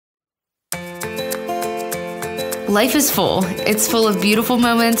Life is full. It's full of beautiful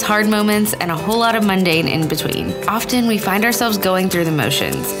moments, hard moments, and a whole lot of mundane in between. Often we find ourselves going through the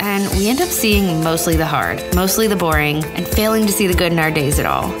motions, and we end up seeing mostly the hard, mostly the boring, and failing to see the good in our days at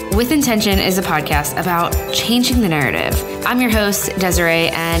all. With Intention is a podcast about changing the narrative. I'm your host, Desiree,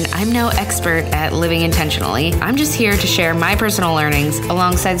 and I'm no expert at living intentionally. I'm just here to share my personal learnings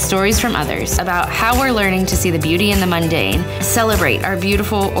alongside stories from others about how we're learning to see the beauty in the mundane, celebrate our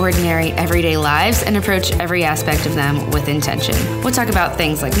beautiful, ordinary, everyday lives, and approach every aspect of them with intention. We'll talk about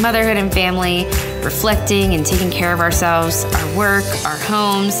things like motherhood and family, reflecting and taking care of ourselves, our work, our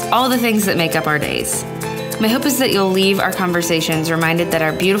homes, all the things that make up our days. My hope is that you'll leave our conversations reminded that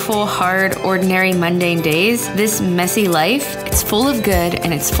our beautiful, hard, ordinary, mundane days, this messy life, it's full of good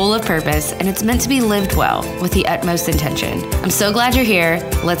and it's full of purpose and it's meant to be lived well with the utmost intention. I'm so glad you're here.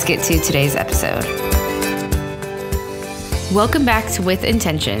 Let's get to today's episode. Welcome back to With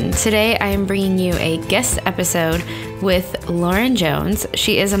Intention. Today I am bringing you a guest episode with Lauren Jones.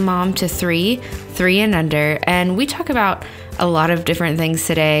 She is a mom to three and under, and we talk about a lot of different things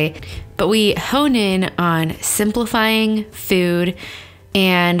today, but we hone in on simplifying food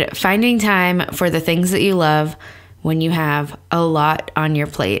and finding time for the things that you love when you have a lot on your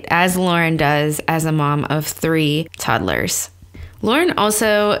plate, as Lauren does as a mom of 3 toddlers. Lauren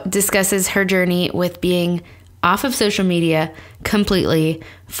also discusses her journey with being off of social media completely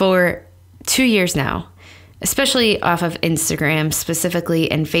for 2 years now, especially off of Instagram specifically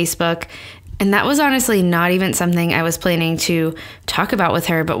and Facebook. And that was honestly not even something I was planning to talk about with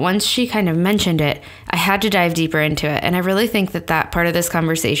her, but once she kind of mentioned it, I had to dive deeper into it. And I really think that that part of this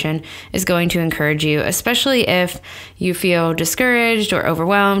conversation is going to encourage you, especially if you feel discouraged or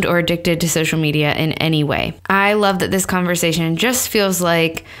overwhelmed or addicted to social media in any way. I love that this conversation just feels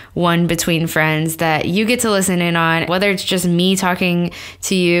like one between friends that you get to listen in on, whether it's just me talking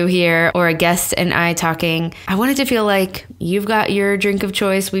to you here or a guest and I talking. I want it to feel like you've got your drink of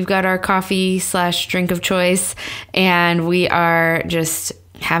choice, we've got our coffee/drink of choice, and we are just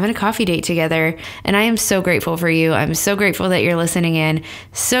having a coffee date together. And I am so grateful for you. I'm so grateful that you're listening in,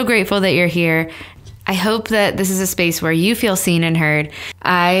 so grateful that you're here. I hope that this is a space where you feel seen and heard.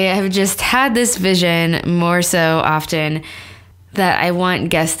 I have just had this vision more so often that I want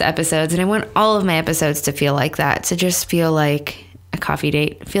guest episodes, and I want all of my episodes to feel like that, to just feel like a coffee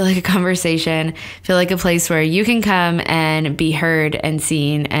date, feel like a conversation, feel like a place where you can come and be heard and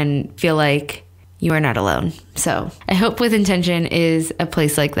seen and feel like you are not alone. So I hope With Intention is a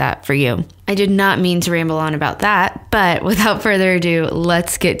place like that for you. I did not mean to ramble on about that, but without further ado,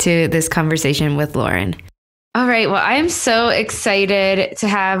 let's get to this conversation with Lauren. All right. Well, I am so excited to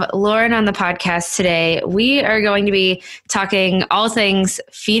have Lauren on the podcast today. We are going to be talking all things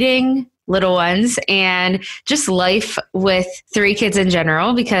feeding little ones and just life with 3 kids in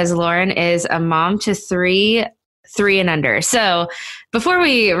general, because Lauren is a mom to 3 and under. So before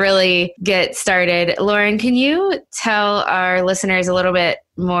we really get started, Lauren, can you tell our listeners a little bit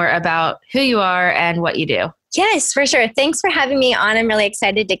more about who you are and what you do? Yes, for sure. Thanks for having me on. I'm really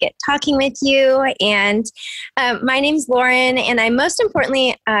excited to get talking with you. And my name's Lauren, and I'm most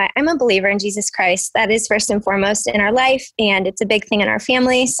importantly, I'm a believer in Jesus Christ. That is first and foremost in our life, and it's a big thing in our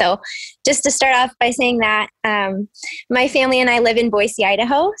family. So just to start off by saying that, my family and I live in Boise,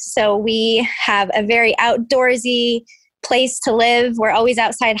 Idaho. So we have a very outdoorsy place to live. We're always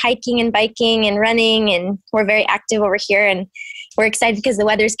outside hiking and biking and running, and we're very active over here. And we're excited because the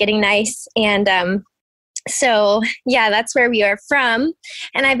weather's getting nice. And so yeah, that's where we are from.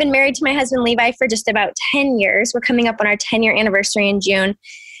 And I've been married to my husband, Levi, for just about 10 years. We're coming up on our 10-year anniversary in June,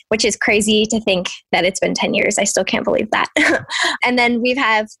 which is crazy to think that it's been 10 years. I still can't believe that. And then we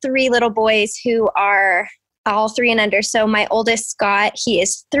have 3 little boys who are all 3 and under. So my oldest, Scott, he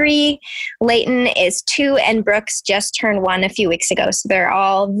is 3, Leighton is 2, and Brooks just turned 1 a few weeks ago. So they're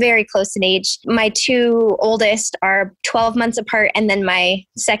all very close in age. My 2 oldest are 12 months apart, and then my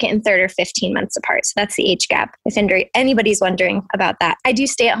second and third are 15 months apart. So that's the age gap, if anybody's wondering about that. I do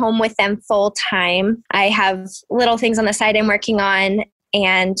stay at home with them full time. I have little things on the side I'm working on,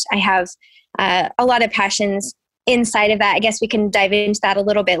 and I have a lot of passions inside of that. I guess we can dive into that a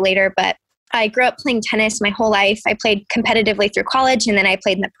little bit later, but I grew up playing tennis my whole life. I played competitively through college, and then I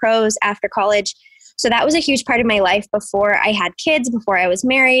played in the pros after college. So that was a huge part of my life before I had kids, before I was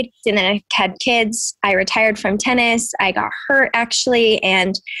married. And then I had kids. I retired from tennis. I got hurt actually,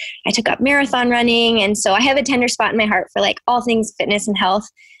 and I took up marathon running. And so I have a tender spot in my heart for like all things fitness and health.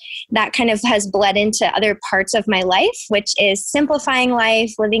 That kind of has bled into other parts of my life, which is simplifying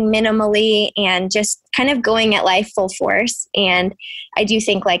life, living minimally, and just kind of going at life full force. And I do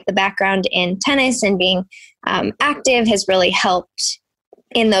think like the background in tennis and being active has really helped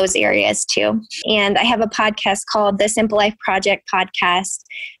in those areas too. And I have a podcast called the Simple Life Project podcast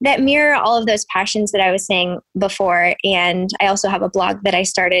that mirror all of those passions that I was saying before. And I also have a blog that I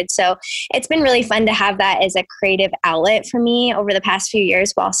started. So it's been really fun to have that as a creative outlet for me over the past few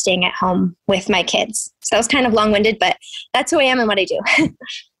years while staying at home with my kids. So that was kind of long-winded, but that's who I am and what I do.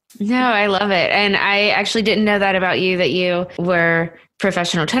 No, I love it. And I actually didn't know that about you, that you were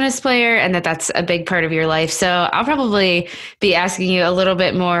professional tennis player and that's a big part of your life. So I'll probably be asking you a little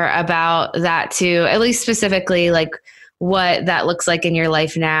bit more about that too, at least specifically like what that looks like in your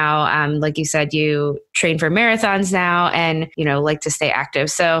life now. Like you said, you train for marathons now and, like to stay active.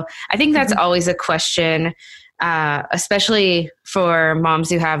 So I think that's always a question, especially for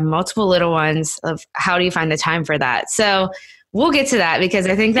moms who have multiple little ones, of how do you find the time for that? So we'll get to that because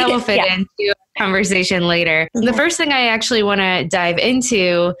I think that will fit into a conversation later. The first thing I actually want to dive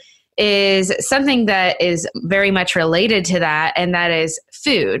into is something that is very much related to that, and that is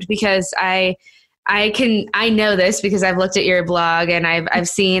food. Because I know this because I've looked at your blog and I've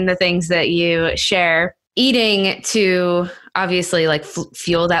seen the things that you share. Eating to obviously like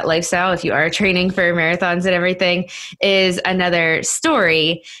fuel that lifestyle, if you are training for marathons and everything, is another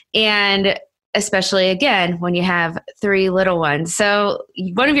story. And especially again, when you have 3 little ones. So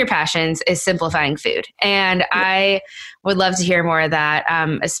one of your passions is simplifying food. And I would love to hear more of that,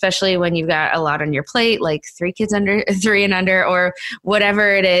 especially when you've got a lot on your plate, like 3 kids under 3 and under, or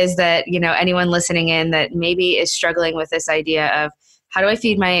whatever it is that, anyone listening in that maybe is struggling with this idea of, how do I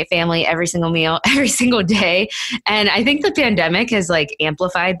feed my family every single meal, every single day? And I think the pandemic has like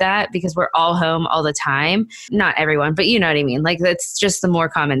amplified that because we're all home all the time. Not everyone, but you know what I mean? Like that's just the more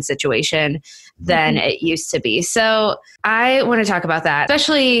common situation than it used to be. So I want to talk about that,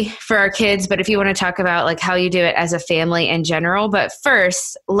 especially for our kids. But if you want to talk about like how you do it as a family in general. But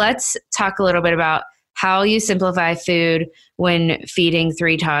first, let's talk a little bit about how you simplify food when feeding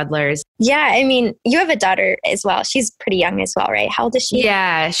 3 toddlers. Yeah, I mean, you have a daughter as well. She's pretty young as well, right? How old is she?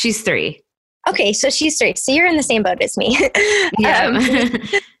 Yeah, she's 3. Okay, so she's 3. So you're in the same boat as me. Yeah.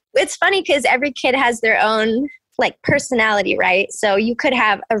 It's funny because every kid has their own like personality, right? So you could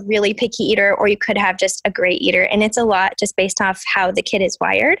have a really picky eater or you could have just a great eater. And it's a lot just based off how the kid is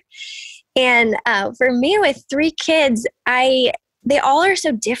wired. And for me with 3 kids, they all are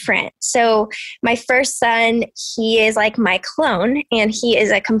so different. So my first son, he is like my clone and he is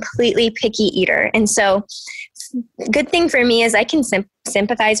a completely picky eater. And so good thing for me is I can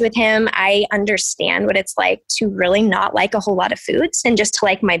sympathize with him. I understand what it's like to really not like a whole lot of foods and just to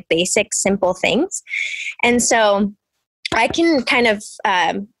like my basic simple things. And so I can kind of,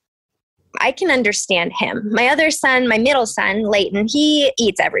 I can understand him. My other son, my middle son, Leighton, he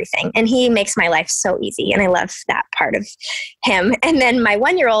eats everything and he makes my life so easy. And I love that part of him. And then my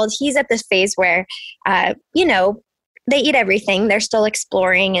 1-year-old, he's at this phase where, they eat everything. They're still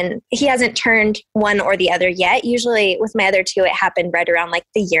exploring and he hasn't turned one or the other yet. Usually with my other 2, it happened right around like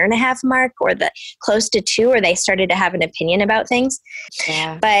the 1.5 year mark or the close to 2 where they started to have an opinion about things.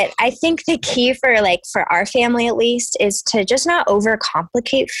 Yeah. But I think the key for our family at least is to just not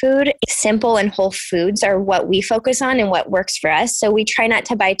overcomplicate food. Simple and whole foods are what we focus on and what works for us. So we try not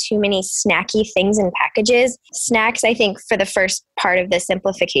to buy too many snacky things in packages. Snacks, I think for the first part of the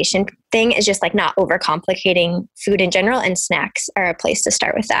simplification thing is just like not overcomplicating food in general, and snacks are a place to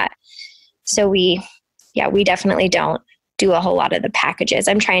start with that. So we definitely don't do a whole lot of the packages.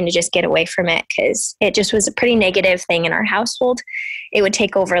 I'm trying to just get away from it because it just was a pretty negative thing in our household. It would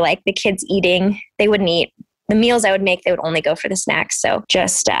take over like the kids eating. They wouldn't eat the meals I would make. They would only go for the snacks. So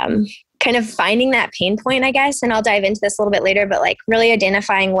just kind of finding that pain point, I guess. And I'll dive into this a little bit later, but like really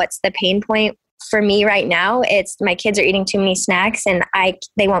identifying what's the pain point for me right now. It's my kids are eating too many snacks and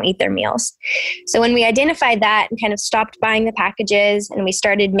they won't eat their meals. So when we identified that and kind of stopped buying the packages and we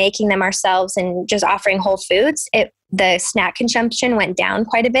started making them ourselves and just offering whole foods, the snack consumption went down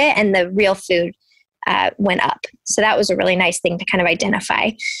quite a bit and the real food went up. So that was a really nice thing to kind of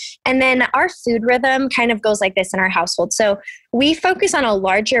identify. And then our food rhythm kind of goes like this in our household. So we focus on a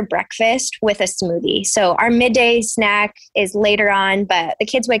larger breakfast with a smoothie. So our midday snack is later on, but the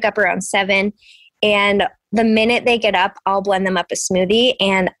kids wake up around 7. And the minute they get up, I'll blend them up a smoothie.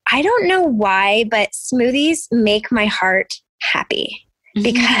 And I don't know why, but smoothies make my heart happy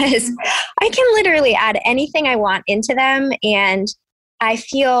because I can literally add anything I want into them and I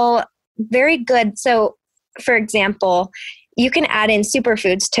feel very good. So for example, you can add in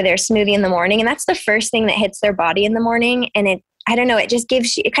superfoods to their smoothie in the morning. And that's the first thing that hits their body in the morning. And it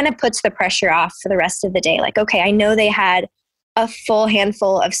kind of puts the pressure off for the rest of the day. Like, okay, I know they had a full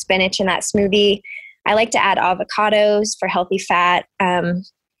handful of spinach in that smoothie. I like to add avocados for healthy fat. I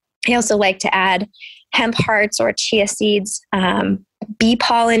also like to add hemp hearts or chia seeds. bee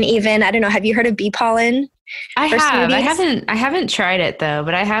pollen even. I don't know. Have you heard of bee pollen? I for have. smoothies? I haven't tried it though,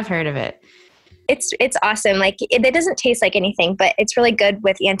 but I have heard of it. It's awesome. Like it doesn't taste like anything, but it's really good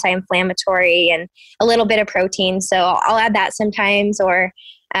with anti-inflammatory and a little bit of protein. So I'll add that sometimes, or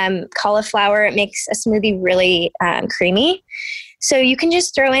cauliflower. It makes a smoothie really creamy. So you can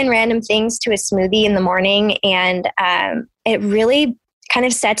just throw in random things to a smoothie in the morning, and it really kind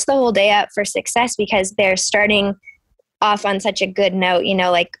of sets the whole day up for success because they're starting off on such a good note,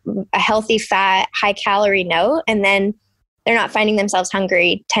 like a healthy fat, high calorie note, and then they're not finding themselves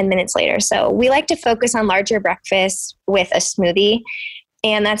hungry 10 minutes later. So we like to focus on larger breakfasts with a smoothie.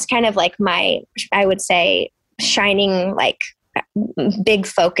 And that's kind of like I would say, shining like big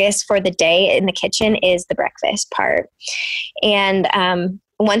focus for the day in the kitchen is the breakfast part. And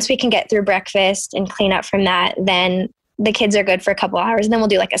once we can get through breakfast and clean up from that, then the kids are good for a couple hours. And then we'll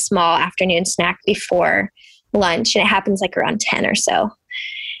do like a small afternoon snack before lunch. And it happens like around 10 or so.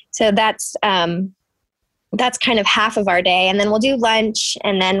 So that's kind of half of our day. And then we'll do lunch,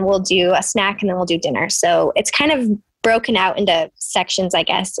 and then we'll do a snack, and then we'll do dinner. So it's kind of broken out into sections, I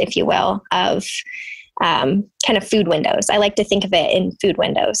guess, if you will, of kind of food windows. I like to think of it in food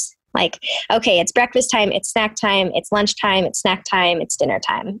windows. Like, okay, it's breakfast time, it's snack time, it's lunch time, it's snack time, it's dinner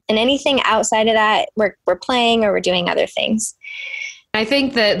time. And anything outside of that, we're playing or we're doing other things. I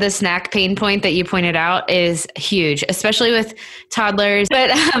think the snack pain point that you pointed out is huge, especially with toddlers.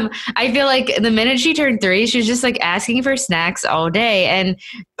 But I feel like the minute she turned 3, she's just like asking for snacks all day. And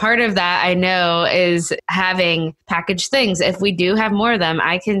part of that I know is having packaged things. If we do have more of them,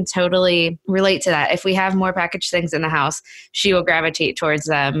 I can totally relate to that. If we have more packaged things in the house, she will gravitate towards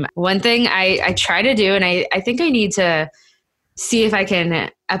them. One thing I try to do, and I think I need to see if I can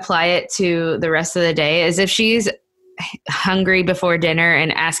apply it to the rest of the day, is if she's hungry before dinner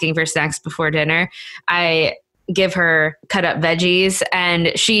and asking for snacks before dinner, I give her cut up veggies,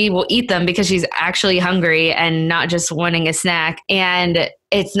 and she will eat them because she's actually hungry and not just wanting a snack. And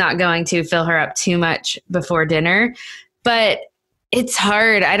it's not going to fill her up too much before dinner. But it's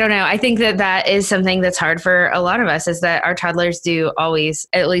hard. I don't know. I think that is something that's hard for a lot of us, is that our toddlers do always,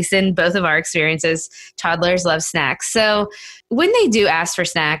 at least in both of our experiences, toddlers love snacks. So when they do ask for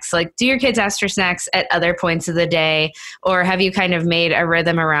snacks, like, do your kids ask for snacks at other points of the day, or have you kind of made a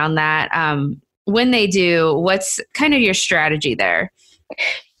rhythm around that? When they do, what's kind of your strategy there?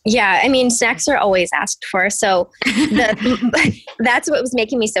 Yeah, I mean, snacks are always asked for. So that's what was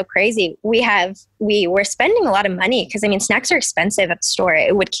making me so crazy. We were spending a lot of money because, I mean, snacks are expensive at the store.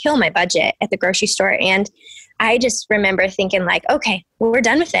 It would kill my budget at the grocery store. And I just remember thinking like, okay, well, we're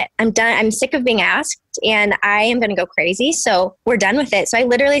done with it. I'm done. I'm sick of being asked, and I am going to go crazy. So we're done with it. So I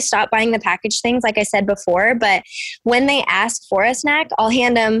literally stopped buying the packaged things, like I said before. But when they ask for a snack, I'll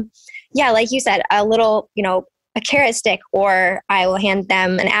hand them, yeah, like you said, a little, a carrot stick, or I will hand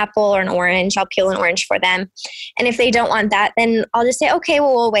them an apple or an orange. I'll peel an orange for them. And if they don't want that, then I'll just say, okay,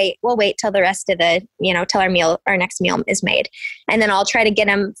 well, we'll wait till the rest of the, till our next meal is made. And then I'll try to get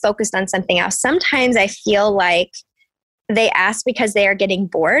them focused on something else. Sometimes I feel like they ask because they are getting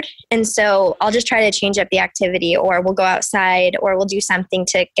bored. And so I'll just try to change up the activity, or we'll go outside, or we'll do something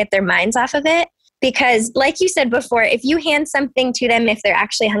to get their minds off of it. Because like you said before, if you hand something to them, if they're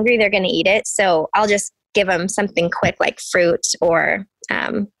actually hungry, they're going to eat it. So I'll just give them something quick like fruit or,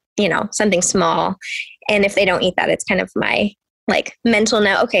 something small. And if they don't eat that, it's kind of my like mental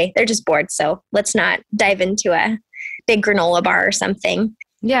note. Okay, they're just bored. So let's not dive into a big granola bar or something.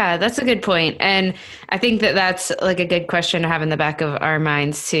 Yeah, that's a good point. And I think that's like a good question to have in the back of our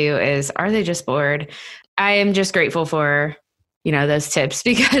minds too, is, are they just bored? I am just grateful for, those tips,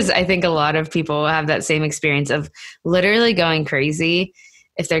 because I think a lot of people have that same experience of literally going crazy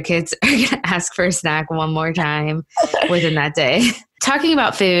if their kids are going to ask for a snack one more time within that day. Talking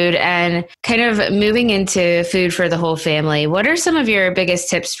about food and kind of moving into food for the whole family, what are some of your biggest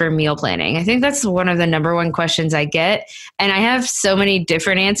tips for meal planning? I think that's one of the number one questions I get. And I have so many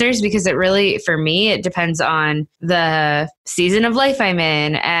different answers because it really, for me, it depends on the season of life I'm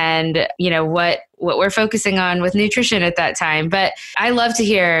in and, what we're focusing on with nutrition at that time. But I love to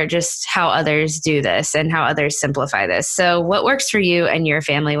hear just how others do this and how others simplify this. So what works for you and your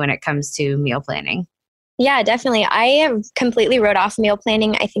family when it comes to meal planning? Yeah, definitely. I completely wrote off meal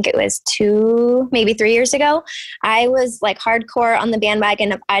planning. I think it was 2, maybe 3 years ago. I was like hardcore on the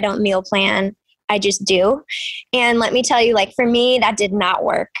bandwagon of I don't meal plan. I just do. And let me tell you, like for me, that did not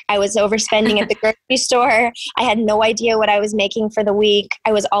work. I was overspending at the grocery store. I had no idea what I was making for the week.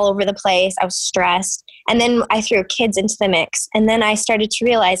 I was all over the place. I was stressed. And then I threw kids into the mix. And then I started to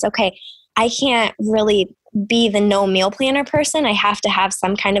realize, okay, I can't really be the no meal planner person. I have to have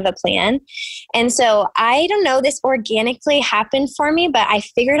some kind of a plan. And so I don't know, this organically happened for me, but I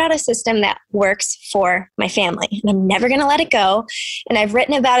figured out a system that works for my family and I'm never going to let it go. And I've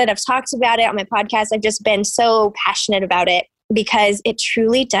written about it. I've talked about it on my podcast. I've just been so passionate about it because it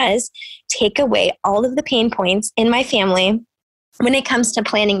truly does take away all of the pain points in my family when it comes to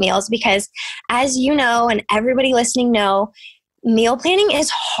planning meals. Because as you know, and everybody listening know, meal planning is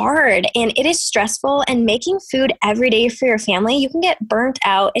hard and it is stressful, and making food every day for your family, you can get burnt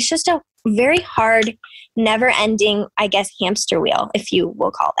out. It's just a very hard, never ending, I guess, hamster wheel, if you will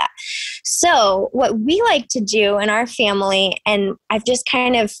call that. So what we like to do in our family, and I've just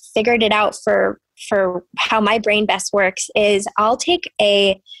kind of figured it out for how my brain best works, is I'll take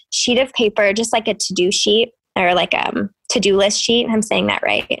a sheet of paper, just like a to-do sheet or like to-do list sheet. I'm saying that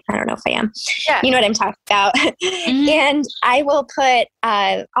right. I don't know if I am. Yeah. You know what I'm talking about. Mm-hmm. And I will put,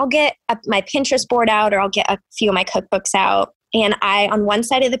 I'll get my Pinterest board out, or I'll get a few of my cookbooks out. And on one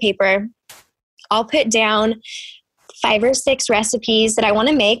side of the paper, I'll put down 5 or 6 recipes that I want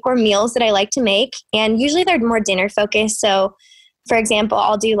to make, or meals that I like to make. And usually they're more dinner focused. So for example,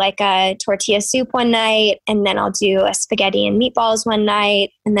 I'll do like a tortilla soup one night, and then I'll do a spaghetti and meatballs one night,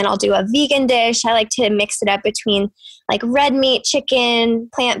 and then I'll do a vegan dish. I like to mix it up between like red meat,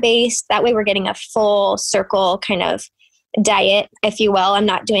 chicken, plant-based. That way we're getting a full circle kind of diet, if you will. I'm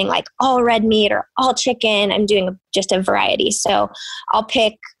not doing like all red meat or all chicken. I'm doing just a variety. So I'll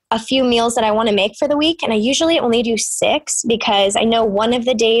pick a few meals that I want to make for the week, and I usually only do 6 because I know one of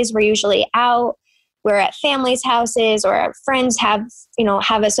the days we're usually out. We're at families' houses, or our friends have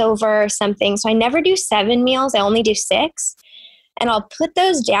us over or something. So I never do 7 meals. I only do 6. And I'll put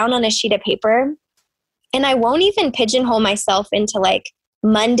those down on a sheet of paper. And I won't even pigeonhole myself into like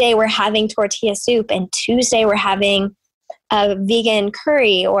Monday we're having tortilla soup and Tuesday we're having a vegan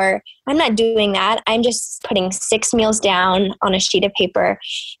curry, or I'm not doing that. I'm just putting 6 meals down on a sheet of paper.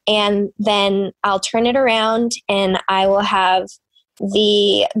 And then I'll turn it around and I will have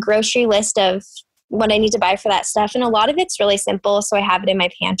the grocery list of what I need to buy for that stuff. And a lot of it's really simple, so I have it in my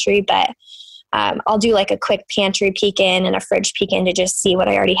pantry, but I'll do like a quick pantry peek in and a fridge peek in to just see what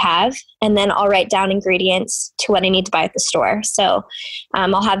I already have. And then I'll write down ingredients to what I need to buy at the store. So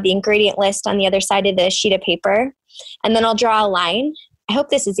I'll have the ingredient list on the other side of the sheet of paper, and then I'll draw a line. I hope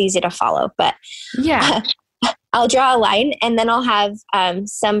this is easy to follow, but yeah, I'll draw a line, and then I'll have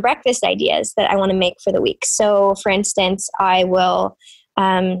some breakfast ideas that I want to make for the week. So for instance, I'll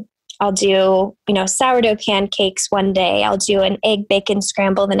do, sourdough pancakes one day. I'll do an egg bacon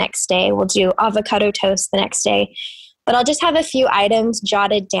scramble the next day. We'll do avocado toast the next day. But I'll just have a few items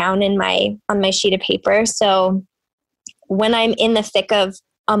jotted down on my sheet of paper. So when I'm in the thick of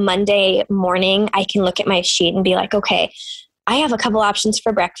a Monday morning, I can look at my sheet and be like, okay, I have a couple options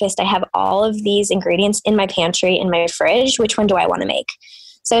for breakfast. I have all of these ingredients in my pantry, in my fridge. Which one do I want to make?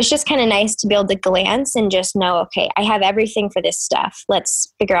 So it's just kind of nice to be able to glance and just know, okay, I have everything for this stuff.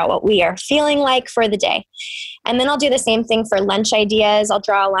 Let's figure out what we are feeling like for the day. And then I'll do the same thing for lunch ideas. I'll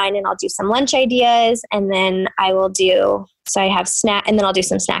draw a line and I'll do some lunch ideas. And then I have snack, and then I'll do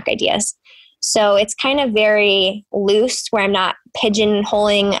some snack ideas. So it's kind of very loose, where I'm not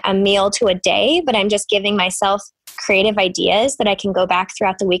pigeonholing a meal to a day, but I'm just giving myself creative ideas that I can go back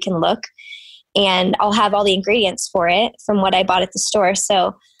throughout the week and look. And I'll have all the ingredients for it from what I bought at the store.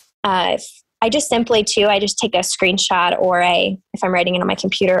 So I just simply I just take a screenshot, or if I'm writing it on my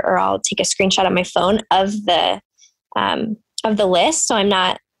computer, or I'll take a screenshot on my phone of the list. So I'm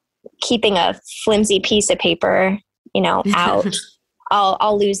not keeping a flimsy piece of paper, out.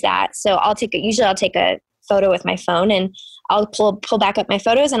 I'll lose that. So usually I'll take a photo with my phone, and I'll pull back up my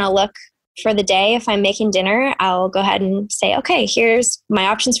photos, and I'll look for the day. If I'm making dinner, I'll go ahead and say, okay, here's my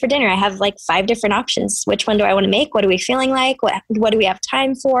options for dinner. I have like 5 different options. Which one do I want to make? What are we feeling like? What do we have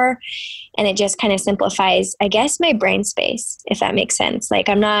time for? And it just kind of simplifies, I guess, my brain space, if that makes sense. Like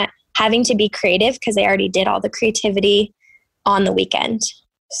I'm not having to be creative because I already did all the creativity on the weekend.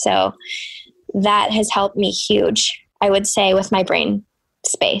 So that has helped me huge, I would say, with my brain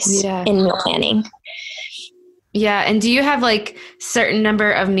space in meal planning. Yeah. And do you have like certain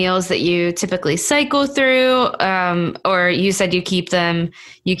number of meals that you typically cycle through? Or you said you keep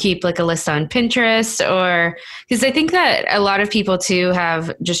like a list on Pinterest, or because I think that a lot of people too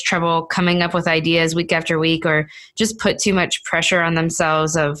have just trouble coming up with ideas week after week, or just put too much pressure on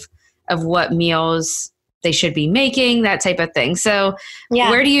themselves of what meals they should be making, that type of thing. So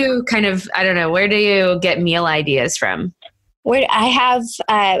where do you where do you get meal ideas from? Where I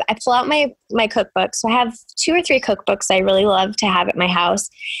pull out my cookbook. So I have 2 or 3 cookbooks I really love to have at my house,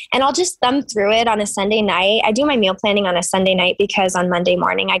 and I'll just thumb through it on a Sunday night. I do my meal planning on a Sunday night because on Monday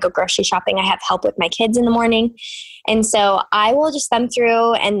morning I go grocery shopping. I have help with my kids in the morning. And so I will just thumb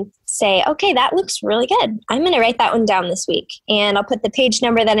through and say, okay, that looks really good. I'm going to write that one down this week, and I'll put the page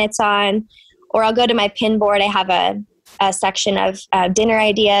number that it's on, or I'll go to my pin board. I have a section of dinner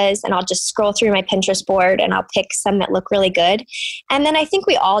ideas, and I'll just scroll through my Pinterest board and I'll pick some that look really good. And then I think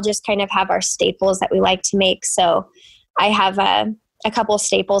we all just kind of have our staples that we like to make. So I have a couple of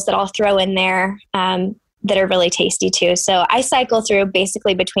staples that I'll throw in there that are really tasty too. So I cycle through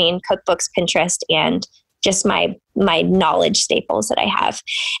basically between cookbooks, Pinterest, and just my knowledge staples that I have.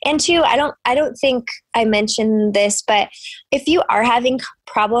 And two, I don't think I mentioned this, but if you are having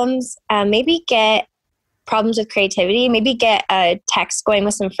problems, maybe get problems with creativity, maybe get a text going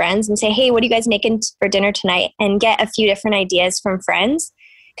with some friends and say, hey, what are you guys making for dinner tonight? And get a few different ideas from friends.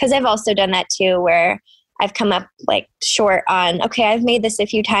 Because I've also done that too, where I've come up like short on, okay, I've made this a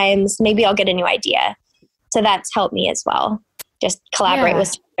few times, maybe I'll get a new idea. So that's helped me as well. Just collaborate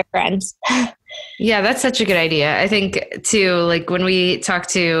with your friends. Yeah, that's such a good idea. I think too, like when we talk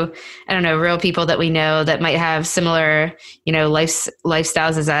to, I don't know, real people that we know that might have similar,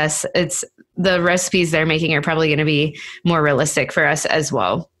 lifestyles as us, it's the recipes they're making are probably going to be more realistic for us as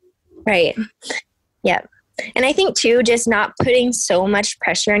well. Right. Yeah. And I think too, just not putting so much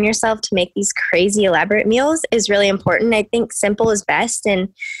pressure on yourself to make these crazy elaborate meals is really important. I think simple is best. And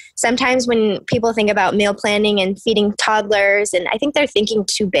sometimes when people think about meal planning and feeding toddlers, and I think they're thinking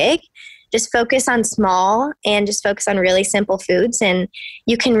too big, just focus on small and just focus on really simple foods. And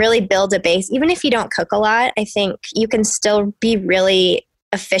you can really build a base. Even if you don't cook a lot, I think you can still be really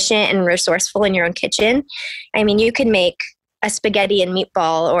efficient and resourceful in your own kitchen. I mean, you can make a spaghetti and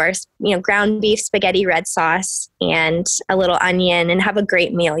meatball, or ground beef spaghetti red sauce and a little onion, and have a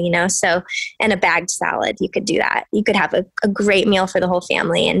great meal, so, and a bagged salad. You could do that. You could have a great meal for the whole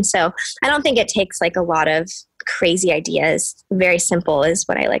family. And so I don't think it takes like a lot of crazy ideas. Very simple is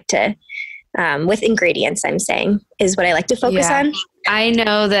what I like to, with ingredients, I'm saying, is what I like to focus on. I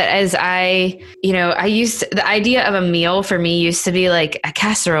know that as the idea of a meal for me used to be like a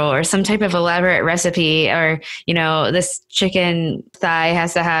casserole or some type of elaborate recipe, or, this chicken thigh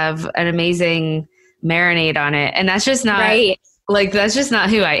has to have an amazing marinade on it. And that's just not right. Like, that's just not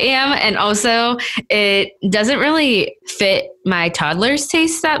who I am. And also it doesn't really fit my toddler's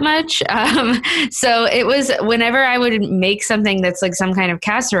taste that much. So it was whenever I would make something that's like some kind of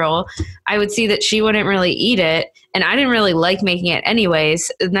casserole, I would see that she wouldn't really eat it. And I didn't really like making it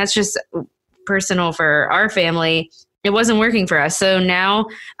anyways. And that's just personal for our family. It wasn't working for us. So now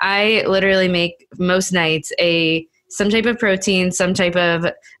I literally make most nights some type of protein, some type of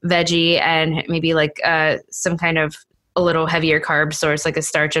veggie, and maybe like some kind of a little heavier carb source, like a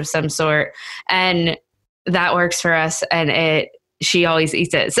starch of some sort. And that works for us. And she always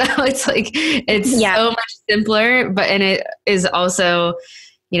eats it. So it's like, so much simpler, and it is also,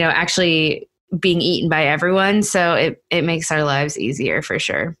 actually being eaten by everyone. So it makes our lives easier for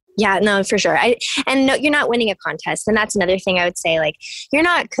sure. Yeah, no, for sure. No, you're not winning a contest. And that's another thing I would say, like, you're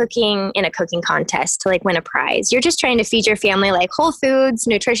not cooking in a cooking contest to like win a prize. You're just trying to feed your family like whole foods,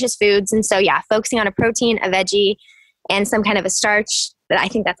 nutritious foods. And so, focusing on a protein, a veggie, and some kind of a starch. But I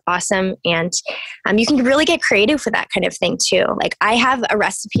think that's awesome. And you can really get creative for that kind of thing too. Like, I have a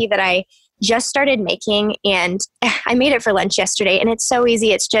recipe that I just started making, and I made it for lunch yesterday, and it's so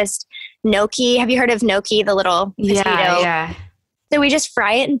easy. It's just gnocchi. Have you heard of gnocchi, the little potato? Yeah. So we just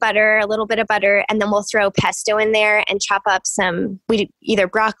fry it in butter, a little bit of butter, and then we'll throw pesto in there and chop up either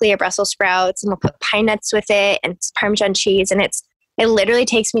broccoli or Brussels sprouts, and we'll put pine nuts with it and Parmesan cheese. And it literally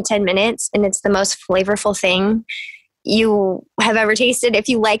takes me 10 minutes, and it's the most flavorful thing you have ever tasted if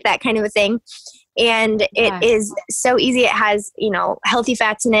you like that kind of a thing. And it is so easy. It has, healthy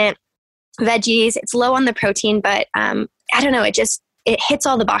fats in it, veggies. It's low on the protein, but I don't know. It hits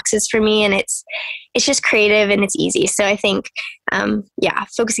all the boxes for me, and it's just creative and it's easy. So I think,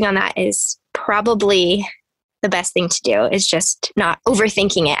 focusing on that is probably the best thing to do, is just not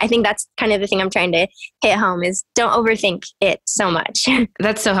overthinking it. I think that's kind of the thing I'm trying to hit home, is don't overthink it so much.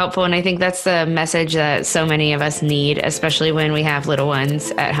 That's so helpful. And I think that's the message that so many of us need, especially when we have little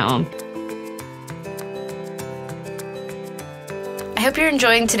ones at home. I hope you're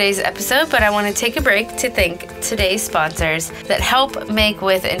enjoying today's episode, but I want to take a break to thank today's sponsors that help make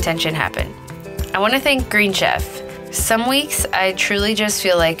With Intention happen. I want to thank Green Chef. Some weeks, I truly just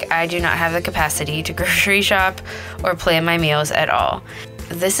feel like I do not have the capacity to grocery shop or plan my meals at all.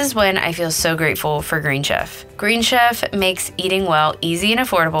 this is when I feel so grateful for Green Chef. Green Chef makes eating well easy and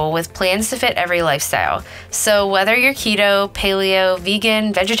affordable with plans to fit every lifestyle. So whether you're keto, paleo,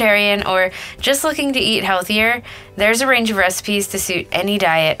 vegan, vegetarian, or just looking to eat healthier, there's a range of recipes to suit any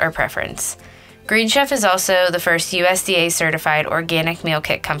diet or preference. Green Chef is also the first USDA certified organic meal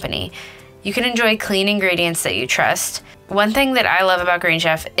kit company. You can enjoy clean ingredients that you trust. One thing that I love about Green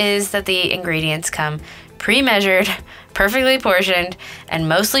Chef is that the ingredients come pre-measured, perfectly portioned, and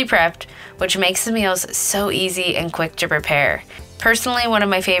mostly prepped, which makes the meals so easy and quick to prepare. Personally, one of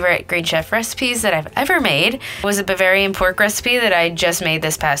my favorite Green Chef recipes that I've ever made was a Bavarian pork recipe that I just made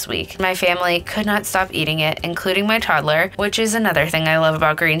this past week. My family could not stop eating it, including my toddler, which is another thing I love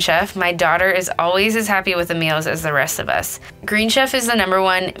about Green Chef. My daughter is always as happy with the meals as the rest of us. Green Chef is the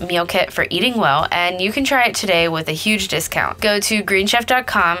 #1 meal kit for eating well, and you can try it today with a huge discount. Go to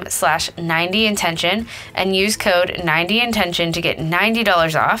greenchef.com/90intention and use code 90intention to get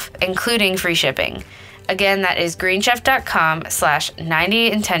 $90 off, including free shipping. Again, that is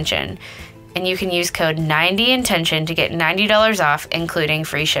greenchef.com/90intention, and you can use code 90intention to get $90 off, including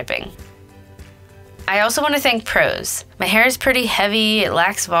free shipping. I also want to thank Prose. My hair is pretty heavy, it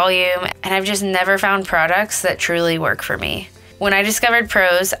lacks volume, and I've just never found products that truly work for me. When I discovered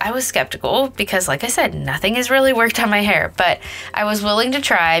Prose, I was skeptical because, like I said, nothing has really worked on my hair, but I was willing to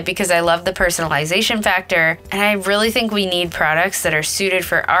try because I love the personalization factor, and I really think we need products that are suited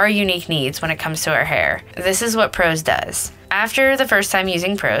for our unique needs when it comes to our hair. This is what Prose does. After the first time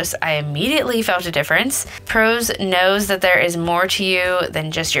using Prose, I immediately felt a difference. Prose knows that there is more to you than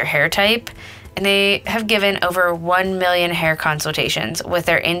just your hair type, and they have given over 1 million hair consultations with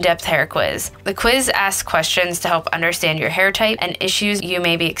their in-depth hair quiz. The quiz asks questions to help understand your hair type and issues you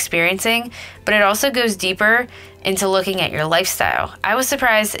may be experiencing, but it also goes deeper into looking at your lifestyle. I was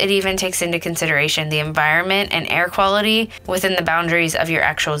surprised it even takes into consideration the environment and air quality within the boundaries of your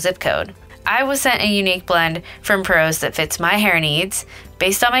actual zip code. I was sent a unique blend from Prose that fits my hair needs.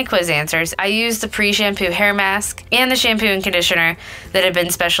 Based on my quiz answers, I used the pre-shampoo hair mask and the shampoo and conditioner that have been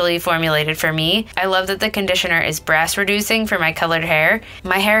specially formulated for me. I love that the conditioner is brass reducing for my colored hair.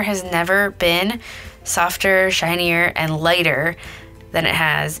 My hair has never been softer, shinier, and lighter than it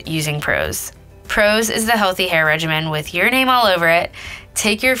has using Prose. Prose is the healthy hair regimen with your name all over it.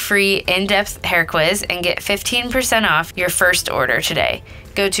 Take your free in-depth hair quiz and get 15% off your first order today.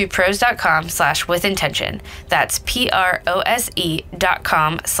 Go to prose.com/withintention. That's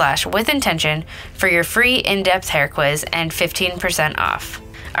prose.com/withintention for your free in-depth hair quiz and 15% off.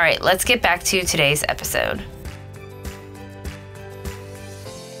 All right, let's get back to today's episode.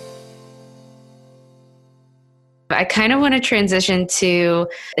 I kind of want to transition to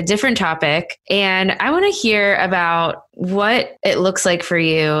a different topic, and I want to hear about what it looks like for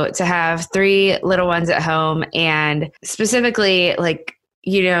you to have 3 little ones at home, and specifically, like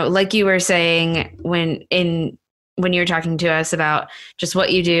you were saying when you were talking to us about just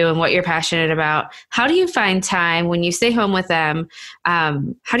what you do and what you're passionate about. How do you find time when you stay home with them? How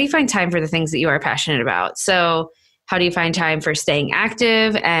do you find time for the things that you are passionate about? So how do you find time for staying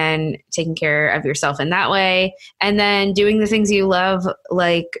active and taking care of yourself in that way? And then doing the things you love,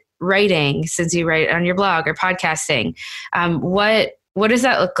 like writing, since you write on your blog, or podcasting. What does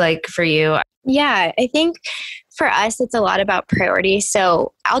that look like for you? Yeah, I think for us, it's a lot about priorities.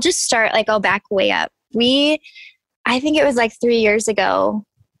 So I'll just start, I'll back way up. I think it was 3 years ago,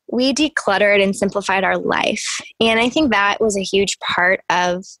 we decluttered and simplified our life. And I think that was a huge part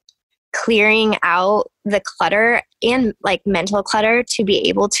of clearing out the clutter and mental clutter to be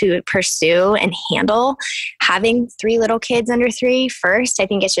able to pursue and handle having 3 little kids under 3 first. I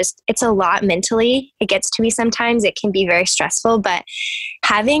think it's a lot mentally. It gets to be sometimes. It can be very stressful, but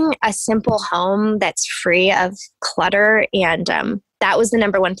having a simple home that's free of clutter, and that was the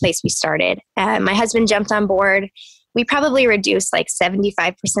 #1 place we started. My husband jumped on board. We probably reduced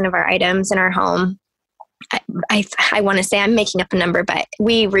 75% of our items in our home. I want to say, I'm making up a number, but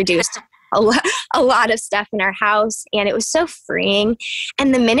we reduced a lot of stuff in our house, and it was so freeing.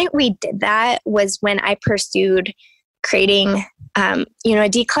 And the minute we did that was when I pursued creating, a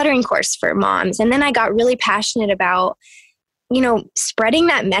decluttering course for moms. And then I got really passionate about, spreading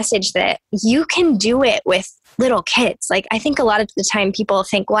that message that you can do it with little kids. I think a lot of the time people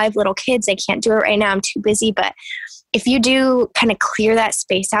think, well, I have little kids, I can't do it right now, I'm too busy. But if you do kind of clear that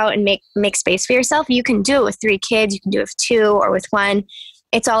space out and make space for yourself, you can do it with 3 kids, you can do it with 2 or with 1.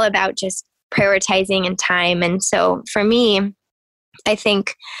 It's all about just prioritizing and time. And so for me, I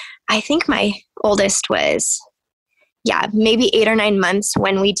think my oldest was, maybe 8 or 9 months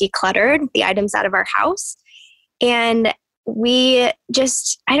when we decluttered the items out of our house. And we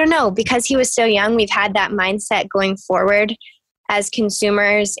just, I don't know, because he was so young, we've had that mindset going forward as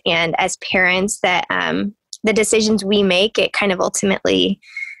consumers and as parents that the decisions we make, it kind of ultimately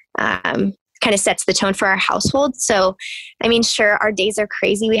kind of sets the tone for our household. So, I mean, sure, our days are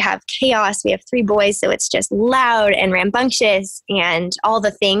crazy. We have chaos. We have 3 boys, so it's just loud and rambunctious and all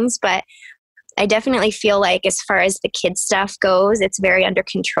the things. But I definitely feel like as far as the kids stuff goes, it's very under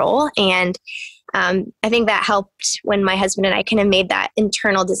control. And I think that helped when my husband and I kind of made that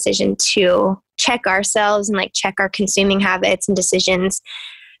internal decision to check ourselves and like check our consuming habits and decisions,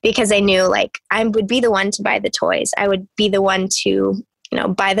 because I knew like I would be the one to buy the toys. I would be the one to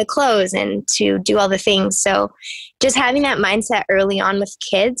buy the clothes and to do all the things. So just having that mindset early on with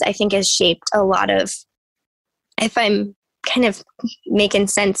kids, I think has shaped a lot of, if I'm kind of making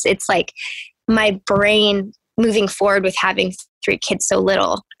sense, it's like my brain moving forward with having 3 kids so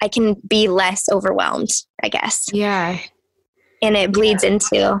little, I can be less overwhelmed, I guess. Yeah. And it bleeds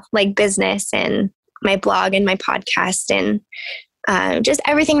into like business and my blog and my podcast and just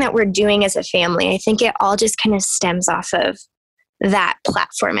everything that we're doing as a family. I think it all just kind of stems off of that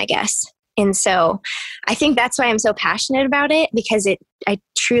platform, I guess. And so I think that's why I'm so passionate about it, because I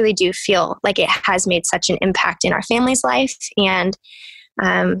truly do feel like it has made such an impact in our family's life. And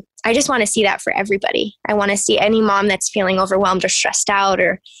I just want to see that for everybody. I want to see any mom that's feeling overwhelmed or stressed out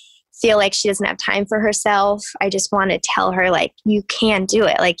or feel like she doesn't have time for herself. I just want to tell her, like, you can do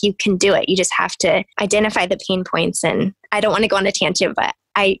it. Like, you can do it. You just have to identify the pain points. And I don't want to go on a tangent, but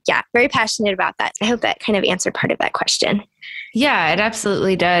very passionate about that. I hope that kind of answered part of that question. Yeah, it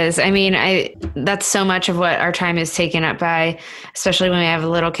absolutely does. I mean, that's so much of what our time is taken up by, especially when we have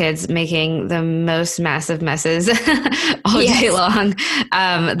little kids making the most massive messes all day long.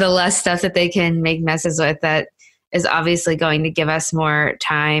 The less stuff that they can make messes with, that is obviously going to give us more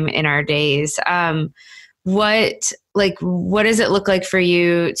time in our days. What does it look like for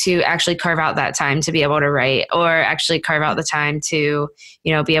you to actually carve out that time to be able to write, or actually carve out the time to,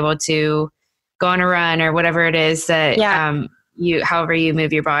 be able to go on a run or whatever it is that, however you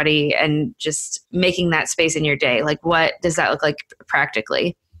move your body, and just making that space in your day? Like, what does that look like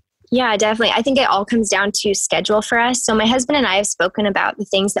practically? Yeah, definitely. I think it all comes down to schedule for us. So my husband and I have spoken about the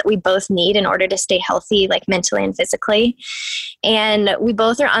things that we both need in order to stay healthy, like mentally and physically. And we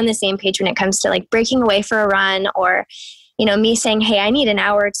both are on the same page when it comes to like breaking away for a run, or, me saying, hey, I need an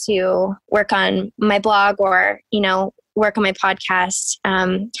hour to work on my blog, or, work on my podcast.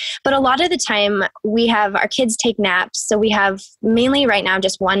 But a lot of the time we have our kids take naps. So we have mainly right now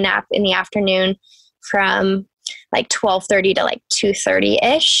just one nap in the afternoon from like 12:30 to like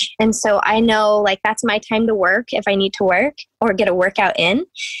 2:30-ish. And so I know like that's my time to work if I need to work or get a workout in.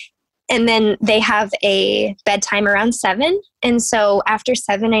 And then they have a bedtime around 7. And so after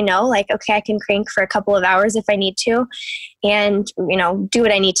 7, I know like, okay, I can crank for a couple of hours if I need to, and, do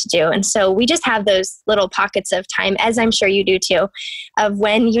what I need to do. And so we just have those little pockets of time, as I'm sure you do too, of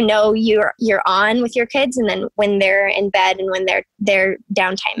when, you're on with your kids, and then when they're in bed and when their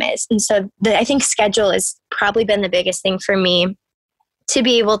downtime is. And so I think schedule has probably been the biggest thing for me to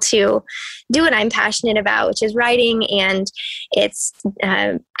be able to do what I'm passionate about, which is writing. And it's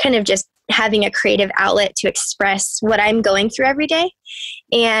kind of just having a creative outlet to express what I'm going through every day.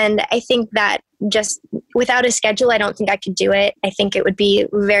 And I think that just without a schedule, I don't think I could do it. I think it would be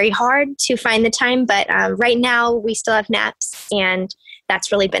very hard to find the time. But right now we still have naps, and that's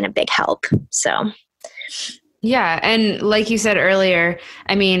really been a big help. So. Yeah. And like you said earlier,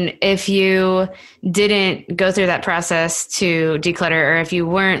 I mean, if you didn't go through that process to declutter, or if you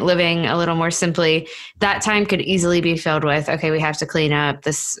weren't living a little more simply, that time could easily be filled with, okay, we have to clean up.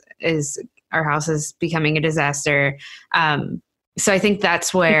 Our house is becoming a disaster. So I think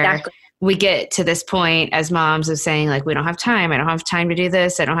that's where we get to this point as moms of saying, like, we don't have time. I don't have time to do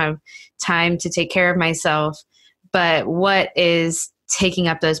this. I don't have time to take care of myself. But what is taking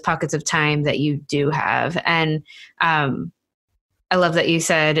up those pockets of time that you do have? And I love that you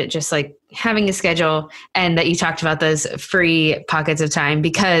said just like having a schedule, and that you talked about those free pockets of time,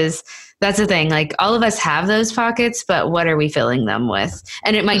 because that's the thing. Like, all of us have those pockets, but what are we filling them with?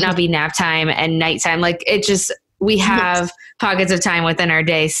 And it might not be nap time and nighttime. Like, we have pockets of time within our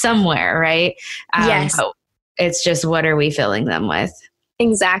day somewhere, right? Yes. It's just, what are we filling them with?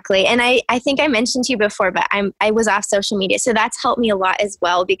 Exactly. And I think I mentioned to you before, but I was off social media. So that's helped me a lot as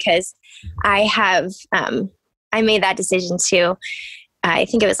well, because I have, I made that decision too. I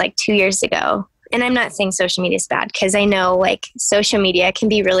think it was like 2 years ago. And I'm not saying social media is bad, because I know like social media can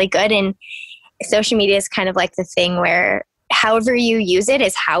be really good. And social media is kind of like the thing where however you use it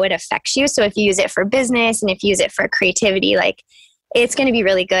is how it affects you. So if you use it for business, and if you use it for creativity, like it's going to be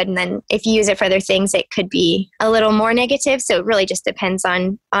really good. And then if you use it for other things, it could be a little more negative. So it really just depends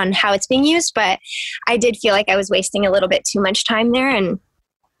on how it's being used. But I did feel like I was wasting a little bit too much time there. And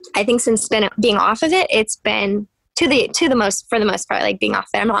I think since being off of it, it's been for the most part, like being off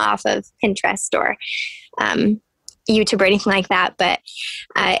it. I'm not off of Pinterest or YouTube or anything like that. But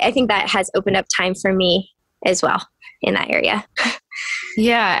I think that has opened up time for me as well in that area.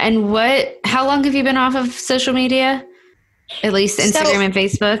 Yeah. And how long have you been off of social media? At least Instagram and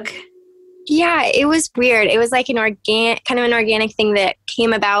Facebook? Yeah, it was weird. It was like an organic thing that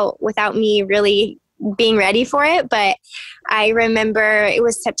came about without me really being ready for it. But I remember it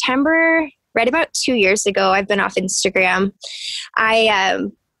was September, right about 2 years ago, I've been off Instagram.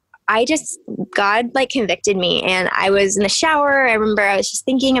 God like convicted me, and I was in the shower. I remember I was just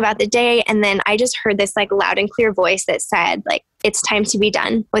thinking about the day, and then I just heard this like loud and clear voice that said like, it's time to be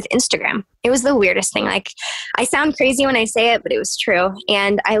done with Instagram. It was the weirdest thing. Like, I sound crazy when I say it, but it was true.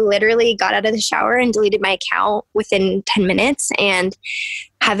 And I literally got out of the shower and deleted my account within 10 minutes and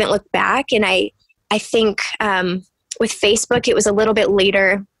haven't looked back. And I think with Facebook, it was a little bit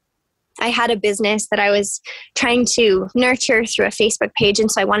later. I had a business that I was trying to nurture through a Facebook page. And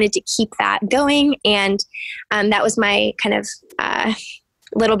so I wanted to keep that going. And that was my kind of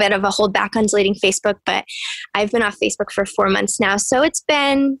little bit of a hold back on deleting Facebook. But I've been off Facebook for 4 months now. So it's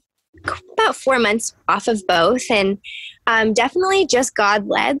been about 4 months off of both. And definitely just God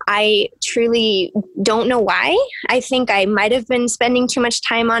led. I truly don't know why. I think I might have been spending too much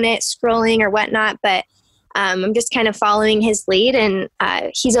time on it, scrolling or whatnot. But I'm just kind of following his lead, and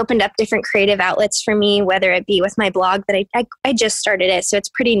he's opened up different creative outlets for me, whether it be with my blog that I just started it, so it's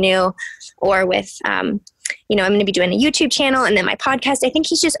pretty new, or with, I'm going to be doing a YouTube channel and then my podcast. I think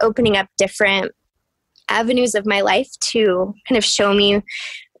he's just opening up different avenues of my life to kind of show me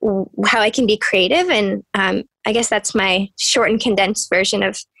how I can be creative. And I guess that's my short and condensed version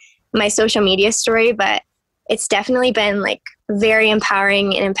of my social media story, but it's definitely been like very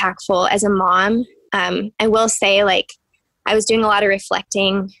empowering and impactful as a mom. I will say, like, I was doing a lot of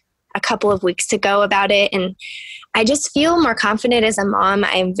reflecting a couple of weeks ago about it, and I just feel more confident as a mom.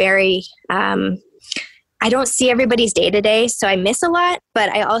 I'm very, I don't see everybody's day to day, so I miss a lot, but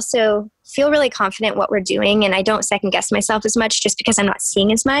I also feel really confident what we're doing, and I don't second guess myself as much just because I'm not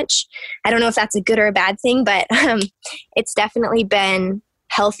seeing as much. I don't know if that's a good or a bad thing, but it's definitely been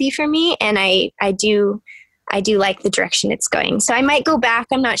healthy for me, and I do like the direction it's going. So I might go back.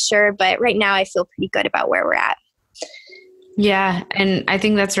 I'm not sure, but right now I feel pretty good about where we're at. Yeah. And I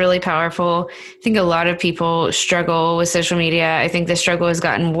think that's really powerful. I think a lot of people struggle with social media. I think the struggle has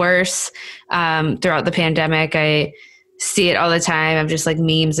gotten worse throughout the pandemic. I see it all the time. I'm just like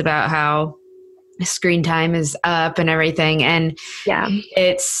memes about how screen time is up and everything. And yeah,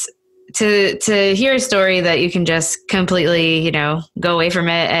 it's to hear a story that you can just completely, go away from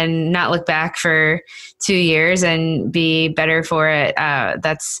it and not look back for 2 years and be better for it.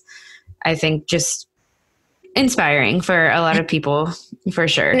 That's, I think, just inspiring for a lot of people, for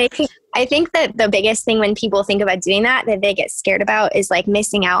sure. And I think that the biggest thing when people think about doing that they get scared about is like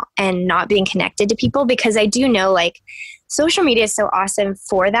missing out and not being connected to people, because I do know like social media is so awesome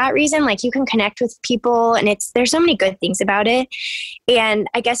for that reason. Like, you can connect with people, and there's so many good things about it. And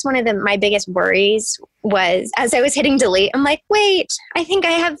I guess one of my biggest worries was, as I was hitting delete, I'm like, wait, I think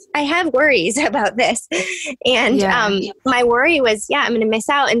I have worries about this. And my worry was, I'm going to miss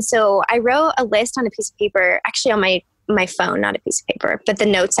out. And so I wrote a list on a piece of paper, actually on my phone, not a piece of paper, but the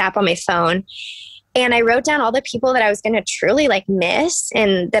notes app on my phone. And I wrote down all the people that I was going to truly like miss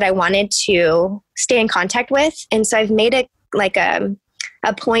and that I wanted to stay in contact with. And so I've made a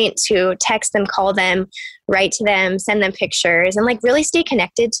point to text them, call them, write to them, send them pictures, and like really stay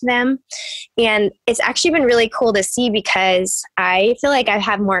connected to them. And it's actually been really cool to see, because I feel like I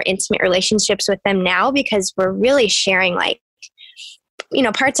have more intimate relationships with them now, because we're really sharing like,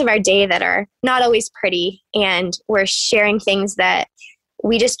 parts of our day that are not always pretty, and we're sharing things that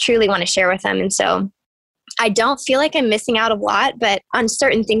we just truly want to share with them. And so I don't feel like I'm missing out a lot, but on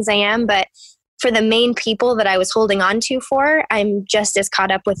certain things I am. But for the main people that I was holding on to I'm just as caught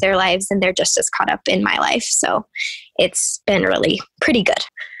up with their lives, and they're just as caught up in my life. So it's been really pretty good.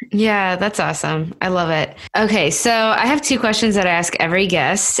 Yeah, that's awesome. I love it. Okay. So I have 2 questions that I ask every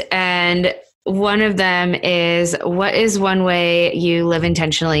guest, and one of them is, what is one way you live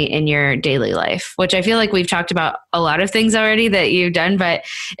intentionally in your daily life? Which I feel like we've talked about a lot of things already that you've done, but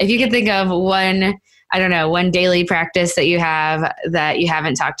if you could think of one daily practice that you have that you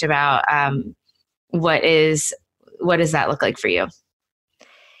haven't talked about, what does that look like for you?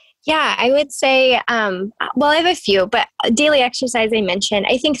 Yeah, I would say, well, I have a few, but daily exercise I mentioned,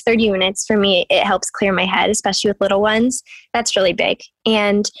 I think 30 minutes for me, it helps clear my head, especially with little ones. That's really big.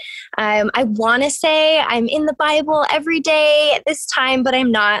 And I want to say I'm in the Bible every day at this time, but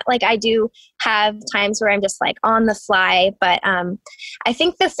I'm not. Like, I do have times where I'm just like on the fly. But I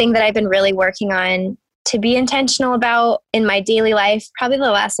think the thing that I've been really working on to be intentional about in my daily life, probably the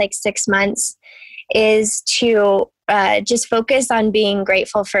last like 6 months, is to just focus on being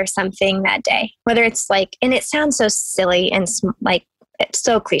grateful for something that day, whether it's like, and it sounds so silly and like it's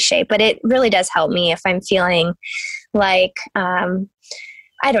so cliche, but it really does help me if I'm feeling like,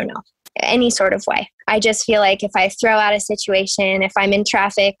 I don't know, any sort of way. I just feel like if I throw out a situation, if I'm in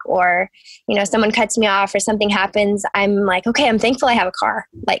traffic or, you know, someone cuts me off or something happens, I'm like, okay, I'm thankful I have a car.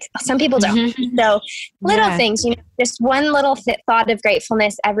 Like some people don't. So little things, you know, just one little thought of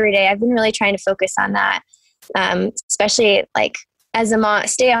gratefulness every day. I've been really trying to focus on that. Especially like as a mom,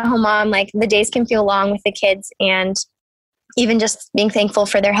 stay-at-home mom, like the days can feel long with the kids, and even just being thankful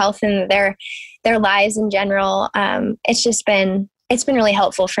for their health and their lives in general. It's been really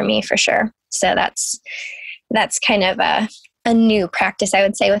helpful for me for sure. So that's kind of a new practice, I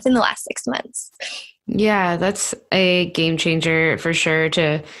would say, within the last 6 months. Yeah, that's a game changer for sure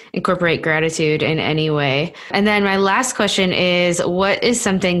to incorporate gratitude in any way. And then my last question is, what is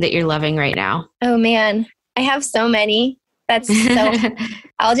something that you're loving right now? Oh man, I have so many.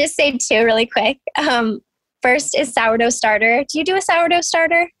 I'll just say two really quick. First is sourdough starter. Do you do a sourdough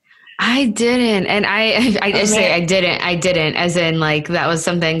starter? I didn't. And I say I didn't, as in like that was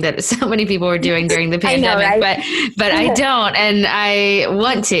something that so many people were doing during the pandemic, I know, right? but I don't, and I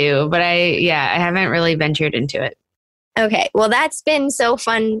want to, but I haven't really ventured into it. Okay. Well, that's been so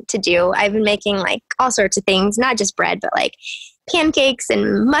fun to do. I've been making like all sorts of things, not just bread, but like pancakes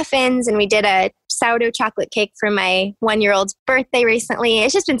and muffins. And we did a sourdough chocolate cake for my 1-year-old's birthday recently.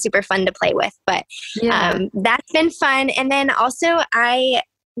 It's just been super fun to play with, but that's been fun. And then also I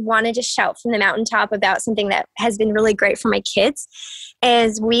want to just shout from the mountaintop about something that has been really great for my kids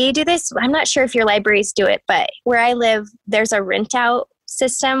is we do this. I'm not sure if your libraries do it, but where I live, there's a rent out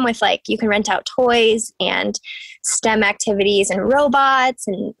system with like, you can rent out toys and STEM activities and robots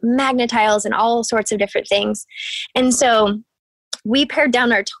and magnetiles and all sorts of different things. And so we pared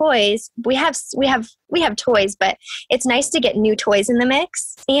down our toys. We have toys, but it's nice to get new toys in the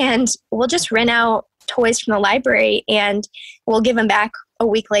mix, and we'll just rent out toys from the library and we'll give them back a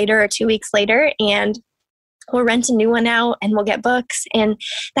week later or 2 weeks later, and we'll rent a new one out and we'll get books. And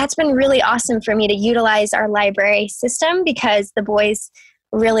that's been really awesome for me to utilize our library system, because the boys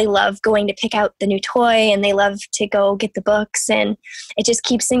really love going to pick out the new toy and they love to go get the books, and it just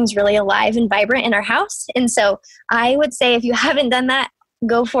keeps things really alive and vibrant in our house. And so I would say if you haven't done that,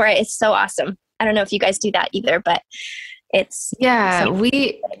 go for it. It's so awesome. I don't know if you guys do that either, but it's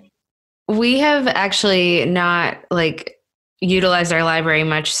we have actually not like utilized our library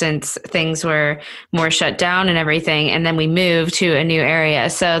much since things were more shut down and everything. And then we moved to a new area.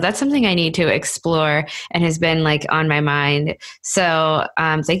 So that's something I need to explore and has been like on my mind. So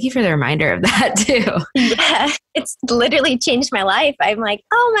thank you for the reminder of that too. Yeah, it's literally changed my life. I'm like,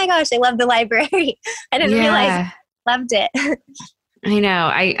 oh my gosh, I love the library. I didn't realize I loved it. I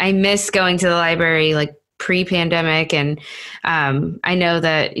know. I miss going to the library like pre-pandemic. And I know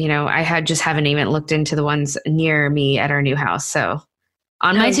that, you know, I haven't even looked into the ones near me at our new house. So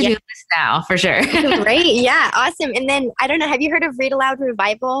on my to-do list now, for sure. Great. Yeah. Awesome. And then I don't know, have you heard of Read Aloud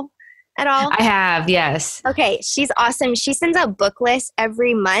Revival at all? I have, yes. Okay. She's awesome. She sends out book lists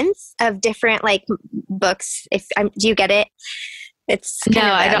every month of different like books. Do you get it?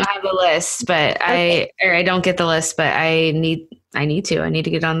 I don't have the list, but I don't get the list, but I need to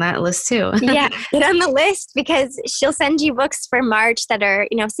get on that list too. Yeah, get on the list, because she'll send you books for March that are,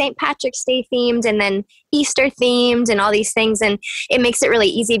 you know, St. Patrick's Day themed and then Easter themed and all these things. And it makes it really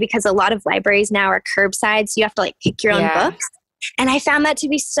easy because a lot of libraries now are curbside. So you have to like pick your own books. And I found that to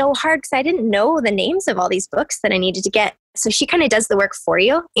be so hard because I didn't know the names of all these books that I needed to get. So she kind of does the work for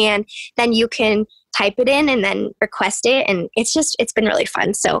you, and then you can type it in and then request it. And it's been really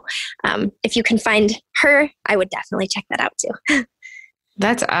fun. So if you can find her, I would definitely check that out too.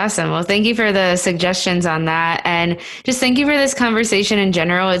 That's awesome. Well, thank you for the suggestions on that. And just thank you for this conversation in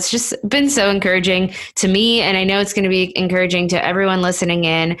general. It's just been so encouraging to me. And I know it's going to be encouraging to everyone listening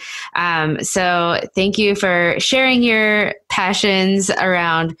in. So thank you for sharing your passions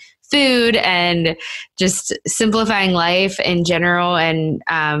around food and just simplifying life in general, and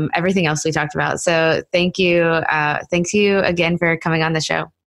everything else we talked about. So thank you. Thanks you again for coming on the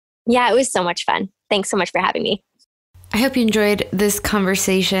show. Yeah, it was so much fun. Thanks so much for having me. I hope you enjoyed this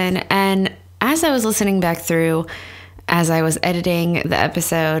conversation. And as I was listening back through, as I was editing the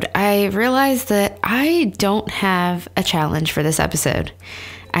episode, I realized that I don't have a challenge for this episode.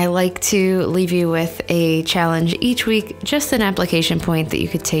 I like to leave you with a challenge each week, just an application point that you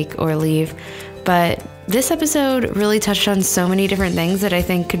could take or leave. But this episode really touched on so many different things that I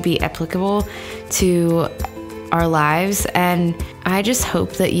think could be applicable to our lives. And I just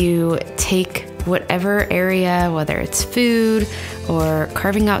hope that you take whatever area, whether it's food or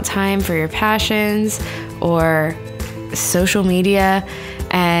carving out time for your passions or social media,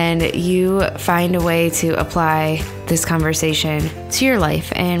 and you find a way to apply this conversation to your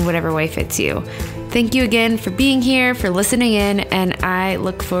life in whatever way fits you. Thank you again for being here, for listening in, and I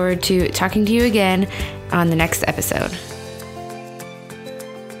look forward to talking to you again on the next episode.